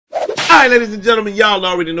Alright, ladies and gentlemen, y'all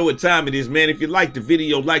already know what time it is, man. If you like the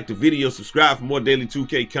video, subscribe for more daily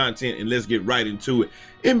 2K content, and let's get right into it.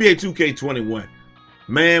 NBA 2K21.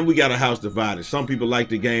 Man, we got a house divided. Some people like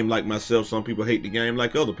the game like myself. Some people hate the game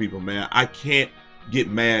like other people, man. I can't get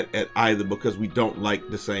mad at either because we don't like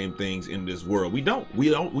the same things in this world. We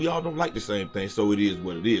all don't like the same things, so it is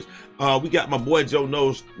what it is. We got my boy Joe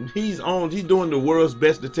Knows. He's doing the world's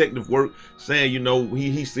best detective work, saying, you know,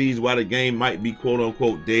 he sees why the game might be quote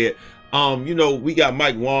unquote dead. You know, we got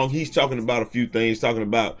Mike Wang. He's talking about a few things, talking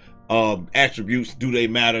about attributes. Do they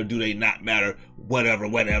matter? Do they not matter? Whatever.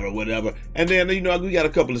 And then, you know, we got a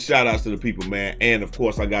couple of shout outs to the people, man. And of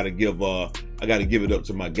course, I gotta give it up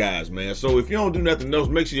to my guys, man. So if you don't do nothing else,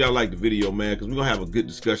 make sure y'all like the video, man, because we're gonna have a good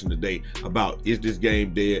discussion today about, is this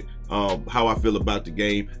game dead? How I feel about the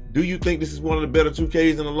game. Do you think this is one of the better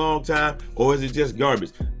 2Ks in a long time, or is it just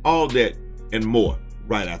garbage? All that and more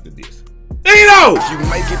right after this. If you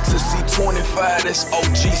make it to C25, that's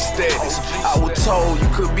OG status. I was told you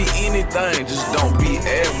could be anything, just don't be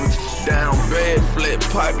average. Down bad, flat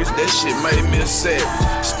pockets, that shit made me a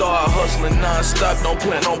savage. Start hustling non-stop, don't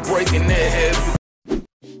plan on breaking that habit.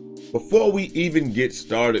 Before we even get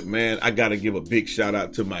started, man, I gotta give a big shout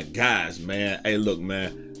out to my guys, man. Hey, look,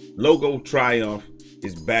 man, Logo Triumph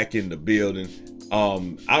is back in the building.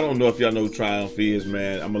 I don't know if y'all know who Triumph is,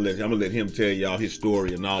 man. I'm gonna let him tell y'all his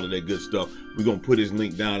story and all of that good stuff. We're gonna put his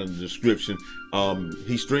link down in the description.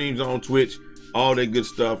 He streams on Twitch, all that good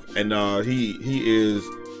stuff, and he is,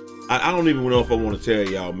 I don't even know if I want to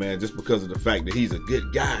tell y'all, man, just because of the fact that he's a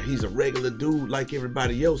good guy. He's a regular dude like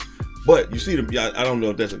everybody else. But you see, I don't know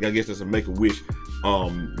if that's, I guess that's a Make-A-Wish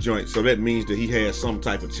joint, so that means that he has some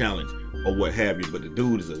type of challenge or what have you. But the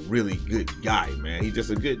dude is a really good guy, man. He's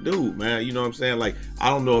just a good dude, man. You know what I'm saying? Like, I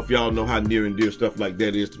don't know if y'all know how near and dear stuff like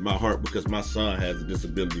that is to my heart, because my son has a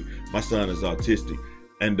disability. My son is autistic,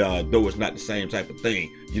 and though it's not the same type of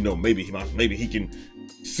thing, you know, maybe he can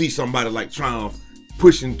see somebody like Triumph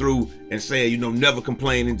pushing through and saying, you know, never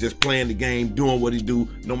complaining, just playing the game, doing what he do,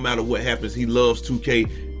 no matter what happens. He loves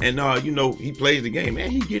 2K, and you know, he plays the game, man.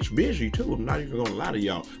 He gets busy too. I'm not even gonna lie to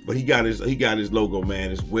y'all, but he got his logo, man.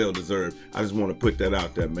 It's well deserved. I just want to put that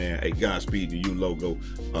out there, man. Hey, Godspeed to you, Logo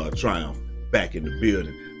Triumph, back in the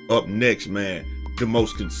building. Up next, man, the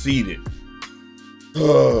most conceited.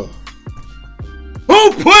 Who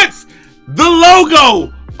puts the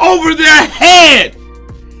logo over their head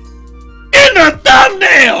in the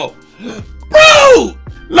thumbnail? Bro!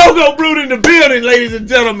 Logo Brute in the building, ladies and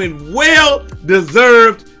gentlemen. Well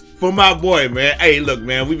deserved for my boy, man. Hey, look,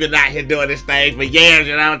 man, we've been out here doing this thing for years,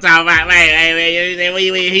 you know what I'm talking about?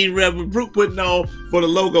 Man, he's Brute putting on for the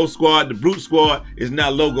Logo Squad. The Brute Squad is now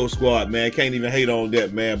Logo Squad, man. Can't even hate on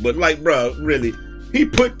that, man. But like, bro, really, he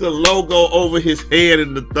put the logo over his head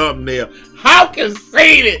in the thumbnail. How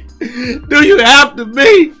conceited do you have to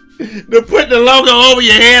be to put the logo over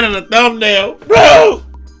your head in the thumbnail? Bro!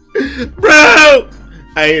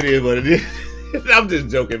 Hey, it is what it is. I'm just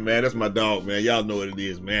joking, man. That's my dog, man. Y'all know what it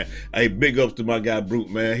is, man. Hey, big ups to my guy, Brute,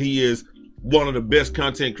 man. He is one of the best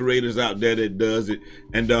content creators out there that does it.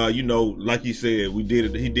 And, you know, like he said, he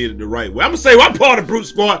did it the right way. I'm going to say, I'm part of Brute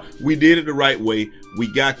Squad. We did it the right way. We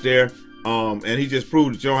got there. And he just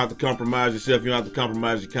proved that you don't have to compromise yourself. You don't have to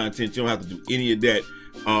compromise your content. You don't have to do any of that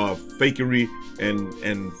fakery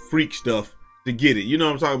and freak stuff to get it. You know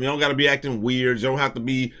what I'm talking about? You don't got to be acting weird. You don't have to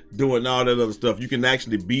be doing all that other stuff. You can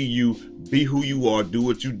actually be you, be who you are, do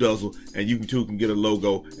what you dozzle, and you too can get a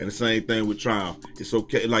logo. And the same thing with Triumph. It's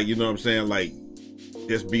okay. Like, you know what I'm saying? Like,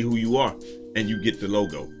 just be who you are and you get the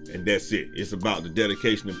logo, and that's it. It's about the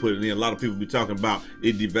dedication and putting in. A lot of people be talking about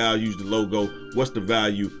it devalues the logo. What's the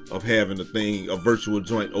value of having a virtual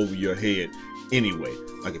joint over your head anyway?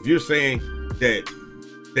 Like, if you're saying that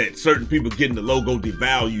certain people getting the logo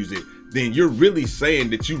devalues it, then you're really saying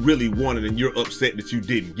that you really want it and you're upset that you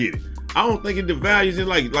didn't get it. I don't think it devalues it.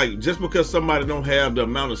 Like just because somebody don't have the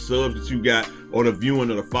amount of subs that you got or the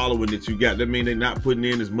viewing or the following that you got, that mean they're not putting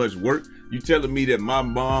in as much work. You telling me that my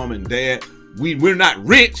mom and dad, we're not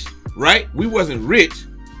rich, right? We wasn't rich,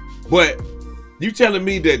 but you telling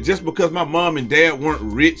me that just because my mom and dad weren't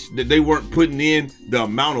rich, that they weren't putting in the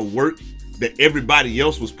amount of work that everybody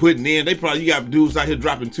else was putting in? They probably, you got dudes out here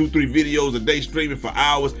dropping 2-3 videos a day, streaming for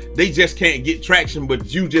hours. They just can't get traction,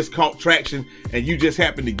 but you just caught traction and you just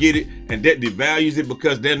happen to get it, and that devalues it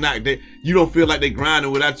because you don't feel like they're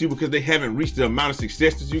grinding without you because they haven't reached the amount of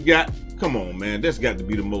success that you got. Come on, man. That's got to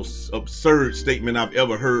be the most absurd statement I've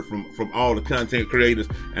ever heard from all the content creators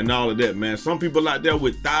and all of that, man. Some people out there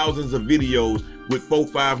with thousands of videos with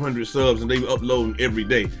 400-500 subs and they uploading every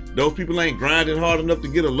day. Those people ain't grinding hard enough to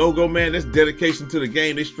get a logo, man. That's dedication to the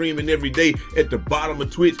game. They streaming every day at the bottom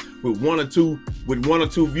of Twitch with one or two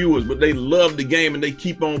viewers, but they love the game and they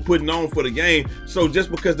keep on putting on for the game. So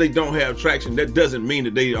just because they don't have traction, that doesn't mean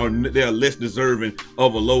that they are less deserving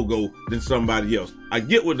of a logo than somebody else. I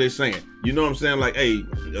get what they're saying. You know what I'm saying? Like, hey,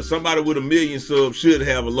 somebody with 1 million subs should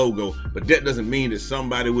have a logo, but that doesn't mean that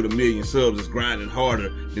somebody with 1 million subs is grinding harder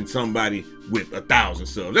than somebody with 1,000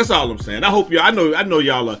 subs. That's all I'm saying. I hope I know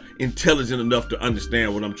y'all are intelligent enough to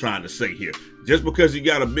understand what I'm trying to say here. Just because you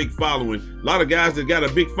got a big following, a lot of guys that got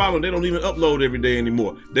a big following, they don't even upload every day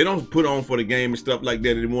anymore. They don't put on for the game and stuff like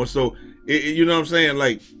that anymore. So, you know what I'm saying?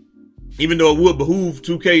 Like, even though it would behoove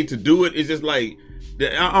 2K to do it, it's just like,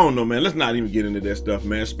 I don't know, man. Let's not even get into that stuff,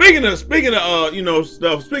 man. Speaking of you know,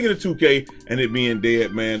 stuff, speaking of 2K and it being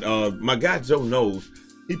dead, man, my guy Joe Knows,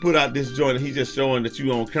 he put out this joint and he's just showing that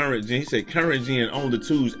you on current gen. He said current gen on the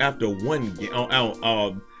twos after one game,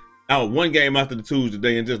 out one game after the twos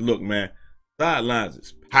today, and just look, man, sidelines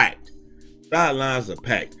is packed. Sidelines are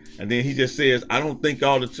packed. And then he just says, I don't think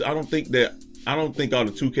all the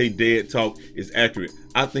 2K dead talk is accurate.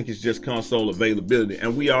 I think it's just console availability,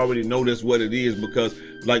 and we already know that's what it is, because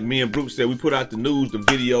like me and Brute said, we put out the news, the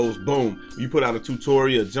videos, boom. You put out a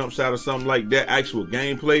tutorial, a jump shot or something like that, actual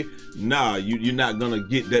gameplay, nah, you're not gonna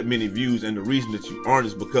get that many views. And the reason that you aren't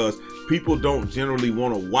is because people don't generally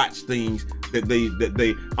want to watch things that they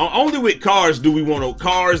only with cars do we want to,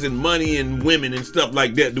 cars and money and women and stuff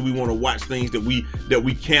like that, do we want to watch things that we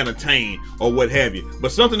can attain or what have you.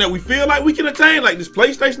 But something that we feel like we can attain, like this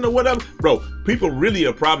PlayStation or whatever, bro, people really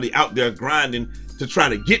are probably out there grinding to try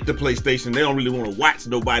to get the PlayStation. They don't really want to watch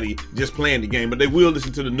nobody just playing the game, but they will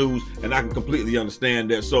listen to the news, and I can completely understand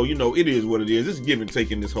that. So, you know, it is what it is. It's give and take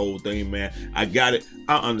in this whole thing, man. I got it.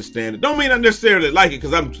 I understand it. Don't mean I necessarily like it,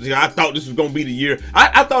 because I thought this was going to be the year.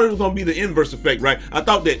 I thought it was going to be the inverse effect, right? I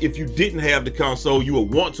thought that if you didn't have the console, you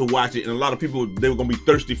would want to watch it, and a lot of people, they were going to be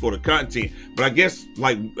thirsty for the content. But I guess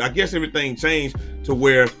everything changed to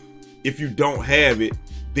where if you don't have it,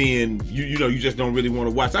 then you know, you just don't really want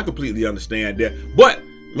to watch. I completely understand that. But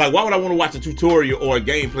like, why would I want to watch a tutorial or a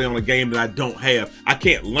gameplay on a game that I don't have? I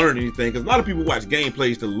can't learn anything, because a lot of people watch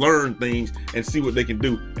gameplays to learn things and see what they can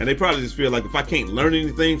do, and they probably just feel like if I can't learn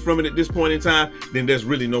anything from it at this point in time, then there's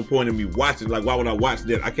really no point in me watching. Like, why would I watch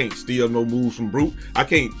that? I can't steal no moves from Brute. I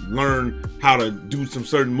can't learn how to do some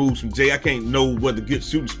certain moves from Jay. I can't know what the good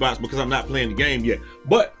shooting spots, because I'm not playing the game yet.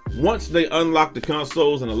 But once they unlock the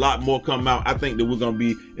consoles and a lot more come out, I think that we're gonna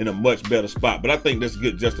be in a much better spot. But I think that's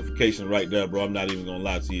good justification right there, bro. I'm not even gonna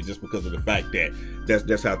lie to you, just because of the fact that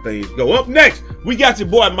that's how things go. Up next, we got your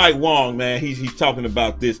boy Mike Wang, man. He's talking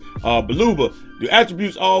about this. Baluba, do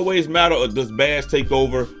attributes always matter, or does badge take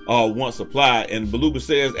over once applied? And Baluba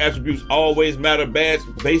says attributes always matter. Badge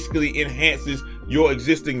basically enhances your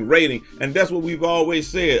existing rating, and that's what we've always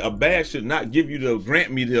said. A badge should not give you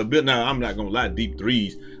grant me the ability. Now, I'm not gonna lie, deep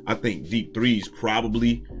threes, I think deep threes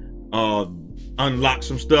probably unlock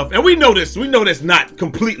some stuff, and we know this. We know that's not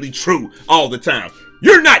completely true all the time.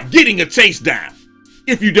 You're not getting a chase down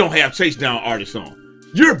if you don't have chase down artist on.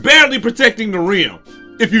 You're barely protecting the rim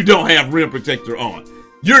if you don't have rim protector on.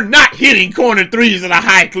 You're not hitting corner threes at a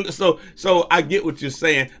high clip. So I get what you're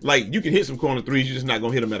saying. Like, you can hit some corner threes, you're just not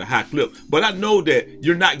gonna hit them at a high clip. But I know that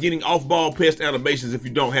you're not getting off-ball pest animations if you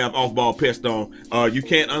don't have off-ball pest on. You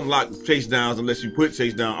can't unlock chase downs unless you put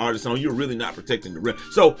chase down artists on. You're really not protecting the rim.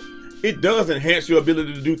 So it does enhance your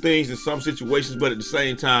ability to do things in some situations, but at the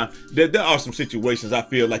same time, there are some situations I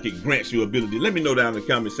feel like it grants you ability. Let me know down in the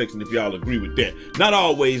comment section if y'all agree with that. Not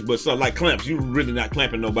always, but some, like clamps, you're really not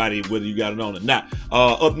clamping nobody whether you got it on or not.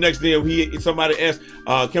 Up next, then somebody asked,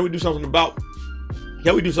 can we do something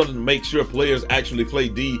to make sure players actually play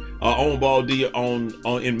D, on ball D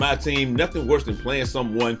in my team? Nothing worse than playing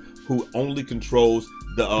someone who only controls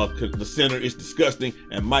the center. It's disgusting.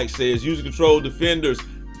 And Mike says user control defenders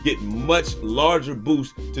get much larger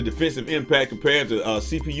boost to defensive impact compared to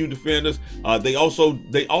CPU defenders. They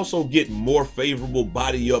also get more favorable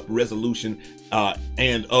body up resolution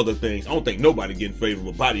and other things. I don't think nobody getting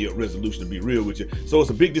favorable body up resolution, to be real with you. So it's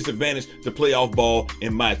a big disadvantage to play off ball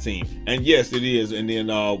in my team. And yes, it is. And then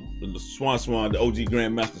Swan, the OG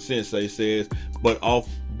Grandmaster Sensei says, but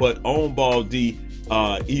on ball D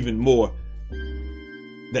even more.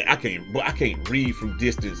 I can't read from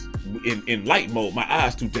distance in light mode. My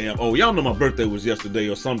eyes too damn old. Y'all know my birthday was yesterday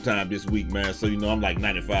or sometime this week, man. So you know I'm like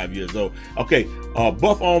 95 years old. Okay,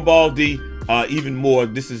 buff on ball D even more.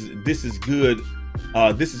 This is good.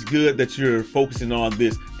 This is good that you're focusing on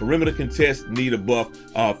this. Perimeter contests need a buff.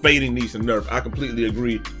 Fading needs a nerf. I completely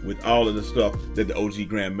agree with all of the stuff that the OG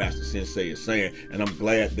Grandmaster Sensei is saying, and I'm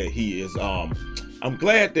glad that he is. I'm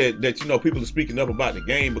glad that you know, people are speaking up about the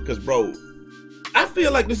game, because bro, I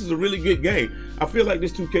feel like this is a really good game. I feel like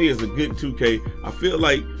this 2K is a good 2K. I feel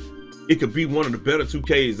like it could be one of the better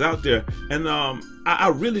 2Ks out there. And I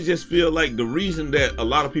really just feel like the reason that a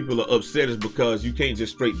lot of people are upset is because you can't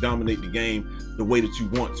just straight dominate the game the way that you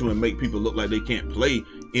want to and make people look like they can't play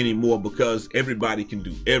anymore, because everybody can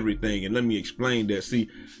do everything. And let me explain that. See,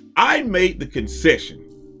 I made the concession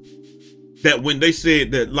that when they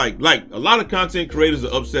said that, like a lot of content creators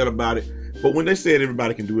are upset about it, but when they said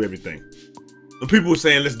everybody can do everything, when people were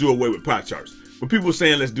saying let's do away with pie charts, when people were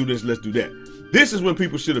saying let's do this, let's do that, this is when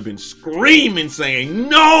people should have been screaming saying,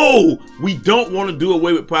 no, we don't want to do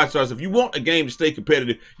away with pie charts. If you want a game to stay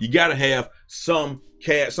competitive, you got to have some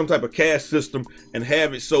type of cash system, and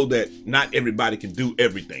have it so that not everybody can do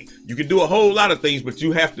everything. You can do a whole lot of things, but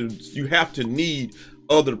you have to need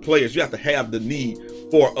other players. You have to have the need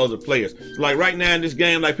for other players. So like right now in this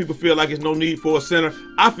game, like people feel like there's no need for a center.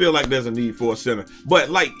 I feel like there's a need for a center. But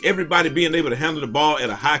like everybody being able to handle the ball at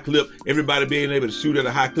a high clip, everybody being able to shoot at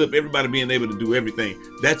a high clip, everybody being able to do everything,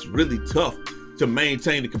 that's really tough to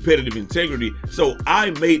maintain the competitive integrity. So I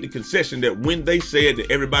made the concession that when they said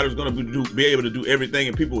that everybody was going to be able to do everything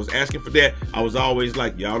and people was asking for that, I was always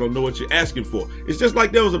like, y'all don't know what you're asking for. It's just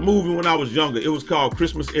like there was a movie when I was younger. It was called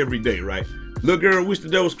Christmas Every Day, right? Little girl wished that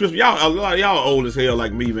there was Christmas. Y'all, a lot of y'all old as hell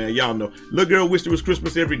like me, man. Y'all know. Little girl wished it was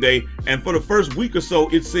Christmas every day. And for the first week or so,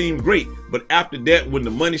 it seemed great. But after that, when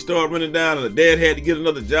the money started running down and the dad had to get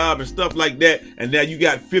another job and stuff like that, and now you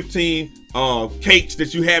got 15 cakes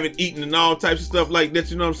that you haven't eaten and all types of stuff like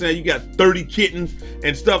that, you know what I'm saying? You got 30 kittens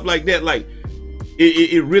and stuff like that. Like,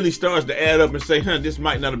 it really starts to add up and say, huh, this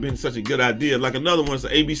might not have been such a good idea. Like another one's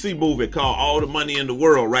an ABC movie called All the Money in the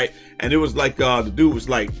World, right? And it was like, the dude was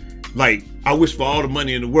like, I wish for all the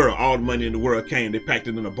money in the world. All the money in the world came. They packed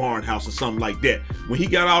it in a barn house or something like that. When he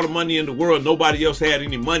got all the money in the world, nobody else had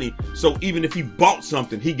any money. So even if he bought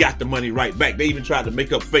something, he got the money right back. They even tried to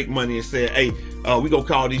make up fake money and said, hey, we gonna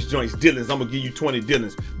call these joints Dillons. I'm gonna give you 20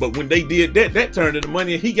 Dillons. But when they did that, that turned into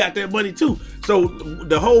money and he got that money too. So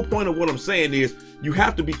the whole point of what I'm saying is you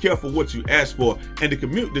have to be careful what you ask for. And the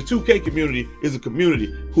 2K community is a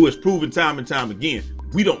community who has proven time and time again,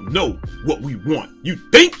 we don't know what we want. You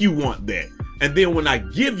think you want that. And then when I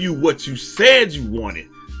give you what you said you wanted,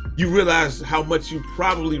 you realize how much you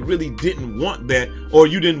probably really didn't want that, or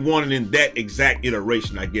you didn't want it in that exact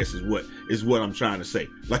iteration, I guess is what I'm trying to say.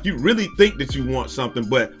 Like you really think that you want something,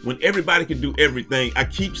 but when everybody can do everything, I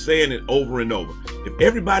keep saying it over and over. If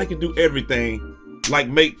everybody can do everything, like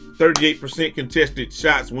make 38% contested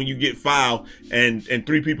shots when you get fouled and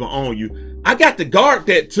 3 people on you, I got to guard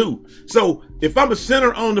that too. So if I'm a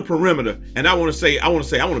center on the perimeter and I want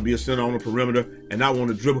to be a center on the perimeter and I want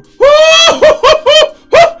to dribble,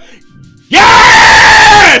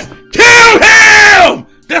 yes, kill him.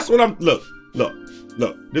 That's what I'm, look,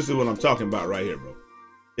 this is what I'm talking about right here, bro.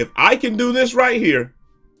 If I can do this right here,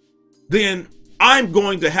 then I'm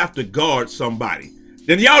going to have to guard somebody.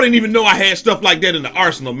 Then y'all didn't even know I had stuff like that in the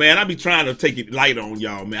arsenal, man. I be trying to take it light on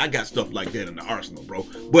y'all, man. I got stuff like that in the arsenal, bro.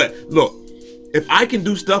 But look, if I can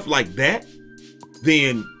do stuff like that,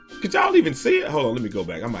 then could y'all even see it? Hold on, let me go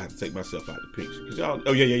back. I might have to take myself out the picture. Cause y'all,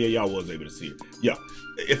 oh yeah, y'all was able to see it. Yeah,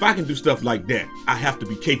 if I can do stuff like that, I have to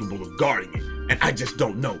be capable of guarding it. And I just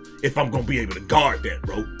don't know if I'm gonna be able to guard that,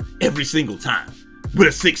 bro, every single time. With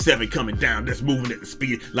a 6'7" coming down that's moving at the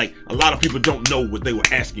speed. Like a lot of people don't know what they were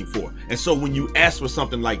asking for. And so when you ask for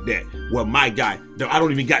something like that, well, my guy, I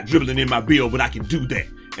don't even got dribbling in my build, but I can do that.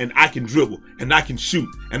 And I can dribble and I can shoot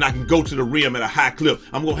and I can go to the rim at a high clip.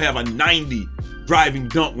 I'm gonna have a 90 driving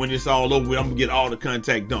dunk when it's all over. I'm gonna get all the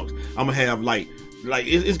contact dunks. I'm gonna have like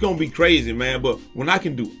it's gonna be crazy, man. But when I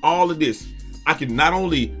can do all of this, I can not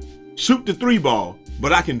only shoot the 3 ball,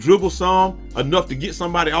 but I can dribble some enough to get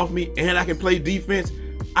somebody off me, and I can play defense.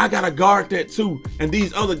 I gotta guard that too. And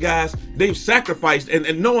these other guys, they've sacrificed,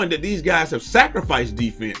 and knowing that these guys have sacrificed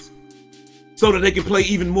defense so that they can play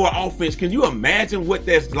even more offense. Can you imagine what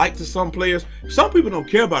that's like to some players? Some people don't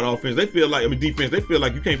care about offense. They feel like, defense, they feel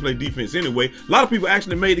like you can't play defense anyway. A lot of people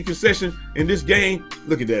actually made the concession in this game.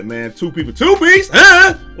 Look at that, man. 2 people, 2-piece,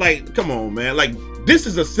 huh? Like, come on, man. Like, this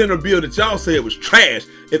is a center build that y'all said was trash.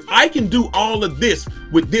 If I can do all of this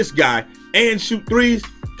with this guy and shoot 3s,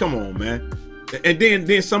 come on, man. and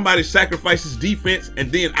then somebody sacrifices defense,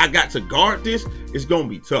 and then I got to guard this, it's gonna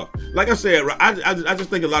be tough. Like I said, I just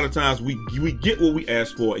think a lot of times we get what we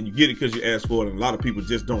asked for, and you get it because you asked for it, and a lot of people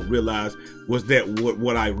just don't realize, was that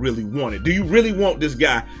what I really wanted? Do you really want this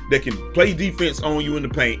guy that can play defense on you in the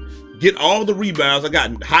paint, get all the rebounds? I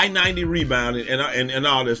got high 90 rebounding and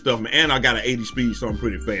all that stuff, man, and I got an 80 speed, so I'm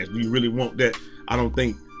pretty fast. Do you really want that? I don't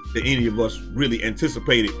think that any of us really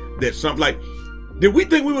anticipated that something like, did we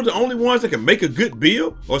think we were the only ones that can make a good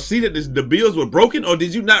build, or see that the builds were broken? Or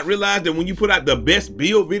did you not realize that when you put out the best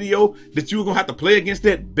build video that you were gonna have to play against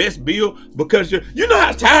that best build? Because you know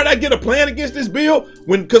how tired I get of playing against this build,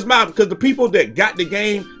 because the people that got the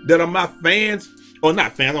game that are my fans, or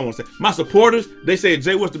not fans, I don't want to say, my supporters, they said,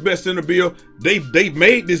 Jay, what's the best center build? They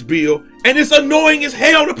made this build, and it's annoying as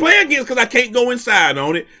hell to play against because I can't go inside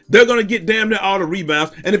on it. They're gonna get damn near all the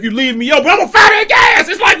rebounds, and if you leave me open, I'm gonna fire their gas.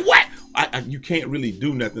 It's like, what? You can't really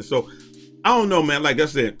do nothing. So I don't know, man. Like I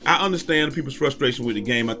said, I understand people's frustration with the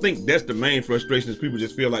game. I think that's the main frustration, is people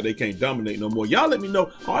just feel like they can't dominate no more. Y'all let me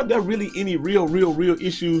know, are there really any real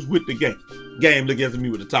issues with the game? Look at me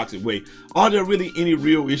with the toxic way. Are there really any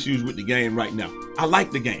real issues with the game right now? I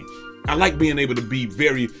like the game. I like being able to be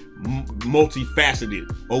very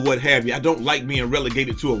multifaceted or what have you. I don't like being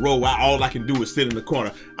relegated to a role where all I can do is sit in the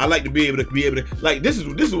corner. I like to be able to like, this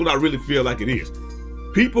is what I really feel like it is.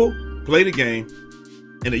 People play the game,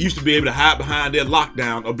 and they used to be able to hide behind their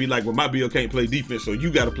lockdown or be like, well, my build can't play defense, so you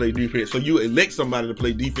got to play defense. So you elect somebody to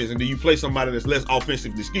play defense, and then you play somebody that's less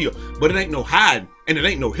offensively skilled. But it ain't no hiding, and it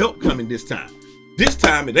ain't no help coming this time. This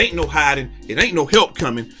time, it ain't no hiding, it ain't no help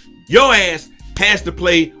coming. Your ass has to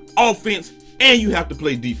play offense, and you have to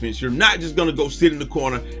play defense. You're not just gonna go sit in the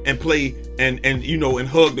corner and play and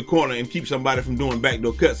hug the corner and keep somebody from doing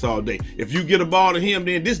backdoor cuts all day. If you get a ball to him,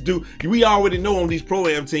 then this dude, we already know on these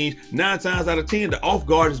pro-am teams, 9 times out of 10, the off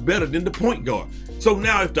guard is better than the point guard. So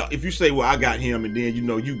now if you say, well, I got him, and then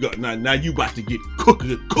you got now you about to get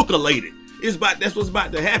cookalated. That's what's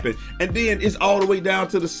about to happen. And then it's all the way down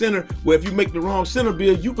to the center, where if you make the wrong center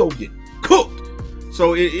build, you go get cooked.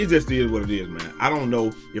 So it just is what it is, man. I don't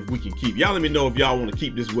know if we can keep. Y'all let me know if y'all want to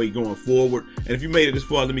keep this way going forward. And if you made it this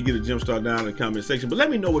far, let me get a jump start down in the comment section. But let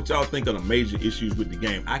me know what y'all think of the major issues with the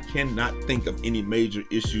game. I cannot think of any major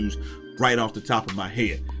issues right off the top of my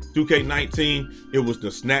head. 2K19, it was the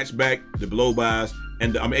snatchback, the blow-bys,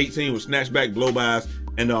 and 18 was snatchback, blow-bys,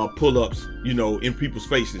 and pull-ups, in people's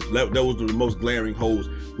faces. That was the most glaring holes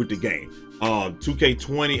with the game.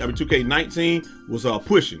 2K19 was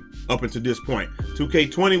pushing up until this point.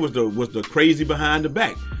 2K20 was the crazy behind the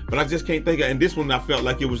back. But I just can't think of, and this one I felt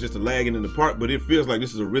like it was just a lagging in the park, but it feels like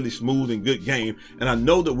this is a really smooth and good game. And I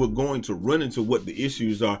know that we're going to run into what the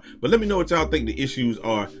issues are, but let me know what y'all think the issues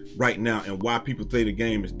are right now and why people say the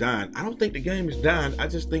game is dying. I don't think the game is dying. I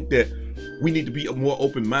just think that we need to be more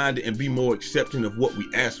open-minded and be more accepting of what we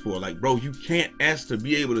ask for. Like, bro, you can't ask to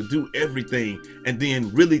be able to do everything and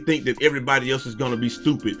then really think that everybody else is gonna be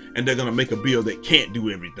stupid and they're gonna make a build that can't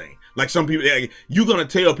do everything. Like some people, you're gonna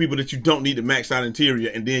tell people that you don't need to max out interior,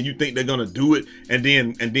 and then you think they're gonna do it and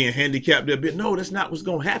then handicap their bit. No, that's not what's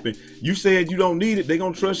gonna happen. You said you don't need it, they're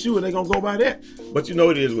gonna trust you and they're gonna go by that. But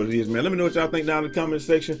it is what it is, man. Let me know what y'all think down in the comment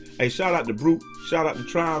section. Hey, shout out to Brute, shout out to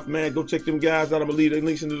Triumph, man. Go check them guys out. I'm gonna leave the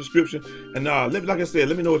links in the description. And like I said,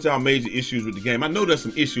 let me know what y'all major issues with the game. I know there's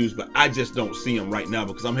some issues, but I just don't see them right now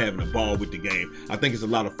because I'm having a ball with the game. I think it's a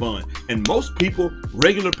lot of fun. And most people,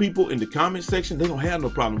 regular people in the comment section, they don't have no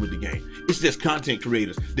problem with the game. It's just content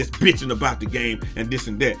creators that's bitching about the game and this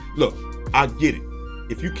and that. Look, I get it.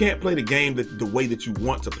 If you can't play the game the way that you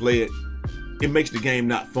want to play it, it makes the game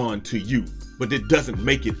not fun to you. But it doesn't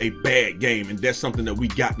make it a bad game, and that's something that we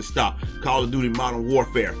got to stop. Call of Duty Modern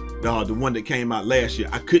Warfare, the one that came out last year,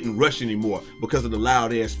 I couldn't rush anymore because of the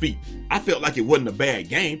loud ass feet. I felt like it wasn't a bad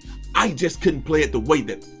game. I just couldn't play it the way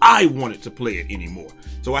that I wanted to play it anymore.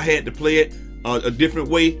 So I had to play it a different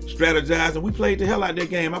way, strategize, and we played the hell out of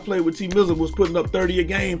that game. I played with TMizzzle, was putting up 30 a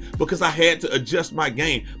game because I had to adjust my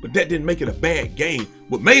game, but that didn't make it a bad game.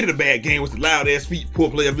 What made it a bad game was the loud ass feet,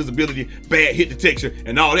 poor player visibility, bad hit detection,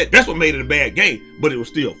 and all that. That's what made it a bad game, but it was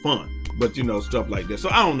still fun. But stuff like that.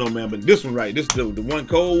 So I don't know, man, but this one right, this the one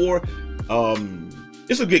Cold War,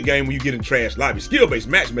 it's a good game when you get in trash lobby. Skill-based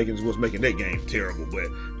matchmaking is what's making that game terrible, but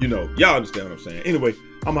y'all understand what I'm saying. Anyway,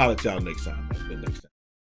 I'm gonna holler at y'all next time, man. Until next time.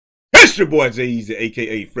 It's your boy Eazy,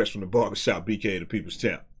 aka Fresh from the Barbershop, BK the People's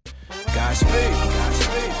Champ.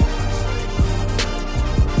 Godspeed.